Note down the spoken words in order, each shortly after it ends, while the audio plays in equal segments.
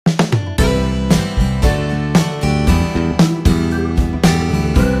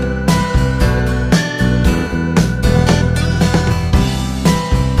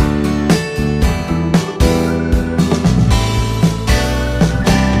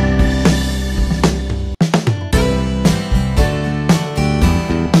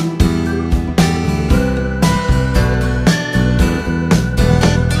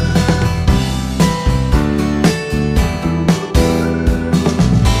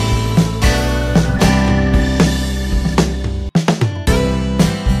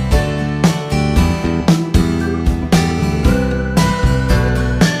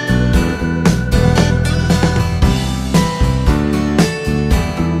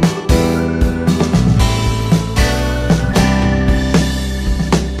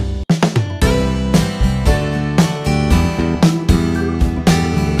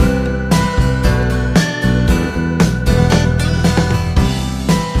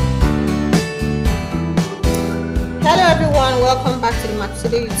back to the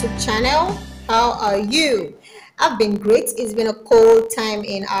Makisode YouTube channel. How are you? I've been great. It's been a cold time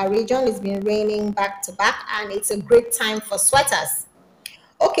in our region. It's been raining back to back, and it's a great time for sweaters.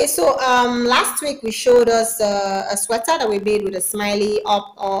 Okay, so last week we showed us a sweater that we made with a smiley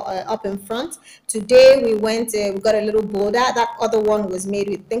up in front. Today we got a little border. That other one was made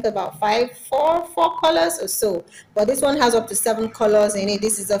with, think about four colors or so, but this one has up to 7 colors in it.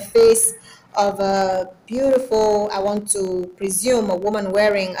 This is a face of a beautiful, I want to presume, a woman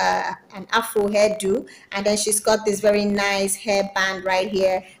wearing an Afro hairdo, and then she's got this very nice hairband right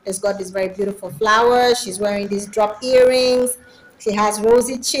here. It's got this very beautiful flowers. She's wearing these drop earrings. She has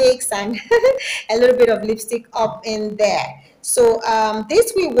rosy cheeks and a little bit of lipstick up in there. So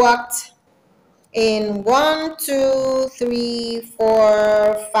this we worked in 1, 2, 3,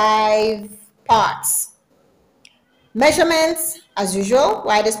 4, 5 parts. Measurements as usual,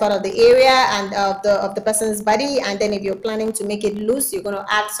 widest part of the area and of the person's body, and then if you're planning to make it loose, you're going to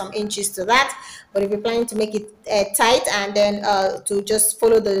add some inches to that. But if you're planning to make it tight and then to just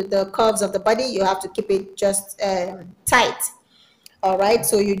follow the curves of the body, you have to keep it just tight. All right,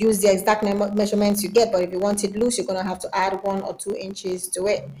 so you use the exact measurements you get, but if you want it loose, you're going to have to add 1 or 2 inches to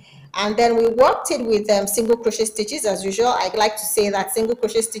it. And then we worked it with single crochet stitches as usual. I'd like to say that single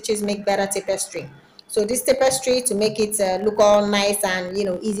crochet stitches make better tapestry. So this tapestry, to make it look all nice and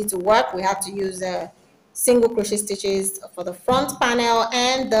easy to work, we have to use single crochet stitches for the front panel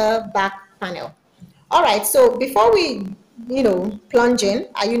and the back panel. All right, so before we plunge in,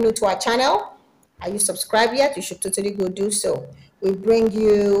 are you new to our channel? Are you subscribed yet? You should totally go do so. We bring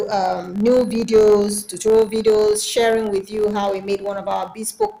you new videos, tutorial videos, sharing with you how we made one of our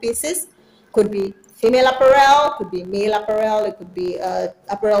bespoke pieces. Could be female apparel, could be male apparel, it could be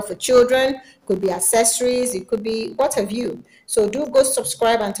apparel for children, could be accessories, it could be what have you. So do go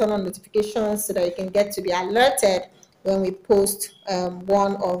subscribe and turn on notifications so that you can get to be alerted when we post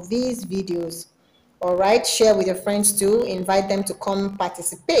one of these videos. All right, share with your friends too, invite them to come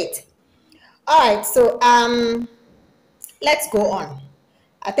participate. All right, so let's go on.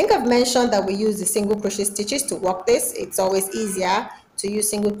 I think I've mentioned that we use the single crochet stitches to work this. It's always easier to use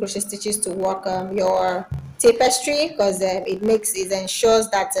single crochet stitches to work your tapestry because it ensures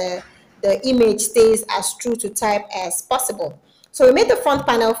that the image stays as true to type as possible. So we made the front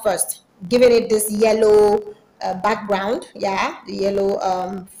panel first, giving it this yellow background, the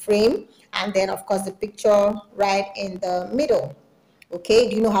yellow frame, and then of course the picture right in the middle. Okay,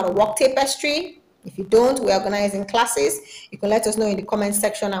 do you know how to work tapestry? If you don't, we're organizing classes. You can let us know in the comment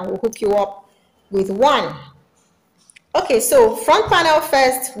section and we'll hook you up with one. Okay, so front panel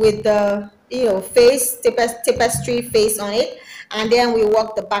first with the face, tapestry face on it, and then we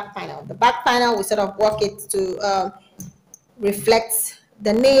work the back panel. The back panel, we sort of work it to reflect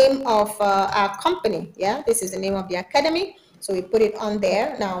the name of our company. Yeah, this is the name of the academy. So we put it on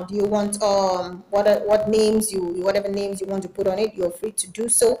there. Now, do you want whatever names you want to put on it, you're free to do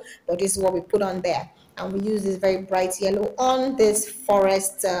so. But this is what we put on there, and we use this very bright yellow on this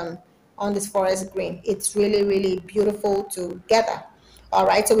forest green. It's really, really beautiful together. All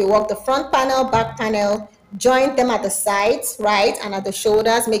right, so we work the front panel, back panel, join them at the sides, right, and at the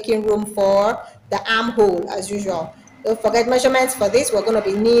shoulders, making room for the armhole as usual. Don't forget measurements for this. We're going to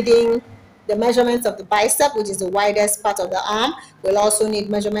be needing the measurements of the bicep, which is the widest part of the arm. We'll also need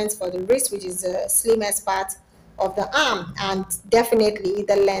measurements for the wrist, which is the slimmest part of the arm, and definitely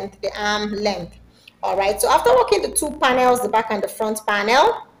the length, the arm length. All right, so after working the 2 panels, the back and the front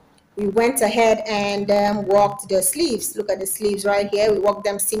panel, we went ahead and worked the sleeves. Look at the sleeves right here. We worked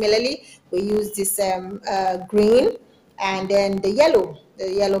them similarly. We used this green and then the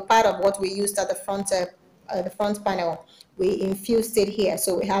yellow part of what we used at the front panel. We infused it here,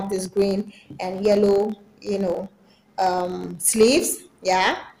 so we have this green and yellow sleeves,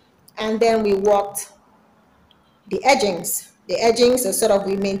 and then we worked the edgings. The edgings are sort of,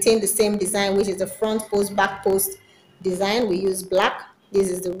 we maintain the same design, which is the front post back post design. We use black. This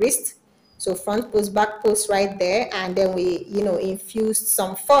is the wrist, so front post back post right there, and then we infused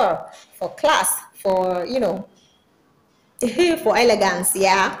some fur for class, for for elegance,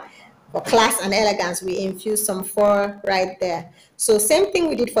 for class and elegance. We infused some fur right there. So same thing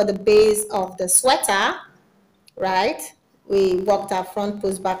we did for the base of the sweater, right? We worked our front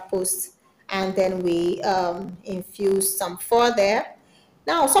post back post, and then we infused some fur there.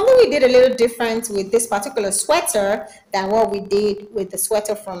 Now, something we did a little different with this particular sweater than what we did with the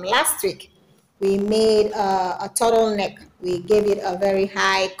sweater from last week. We made a turtleneck. We gave it a very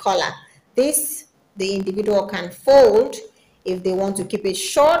high collar. This, the individual can fold if they want to keep it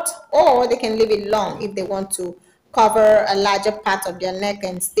short, or they can leave it long if they want to cover a larger part of their neck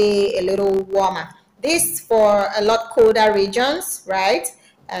and stay a little warmer. this for a lot colder regions, right?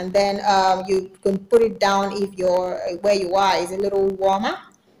 And then you can put it down if you're where you are is a little warmer,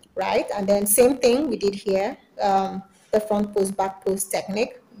 right? And then same thing we did here, the front post back post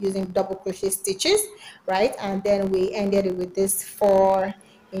technique using double crochet stitches, right? And then we ended it with this 4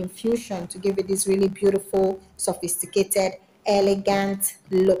 infusion to give it this really beautiful, sophisticated, elegant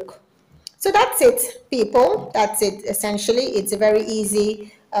look. So that's it, people. That's it. Essentially, it's a very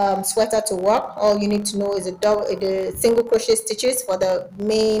easy sweater to work. All you need to know is the single crochet stitches for the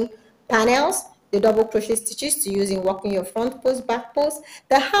main panels, the double crochet stitches to use in working your front post, back post,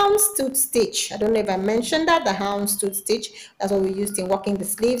 the houndstooth stitch. I don't know if I mentioned that, the houndstooth stitch. That's what we used in working the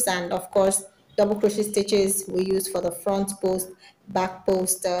sleeves, and of course, double crochet stitches we use for the front post, back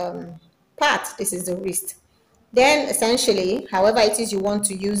post part. This is the wrist. Then essentially, however it is you want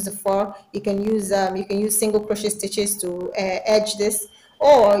to use the 4, you can use single crochet stitches to edge this,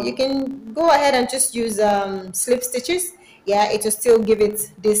 or you can go ahead and just use slip stitches. Yeah, it will still give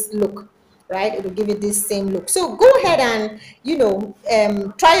it this look, right? It will give it this same look. So go ahead and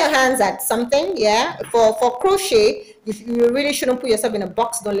try your hands at something. Yeah, for crochet, you really shouldn't put yourself in a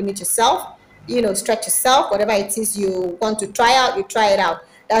box. Don't limit yourself. Stretch yourself. Whatever it is you want to try out, you try it out.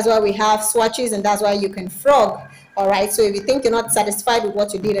 That's why we have swatches, and that's why you can frog. All right, so if you think you're not satisfied with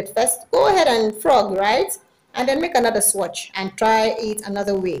what you did at first, go ahead and frog, right? And then make another swatch and try it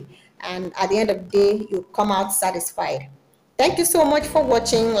another way, and at the end of the day you come out satisfied. Thank you so much for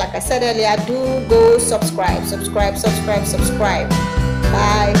watching. Like I said earlier, do go subscribe.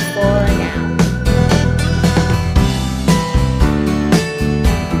 Bye for now.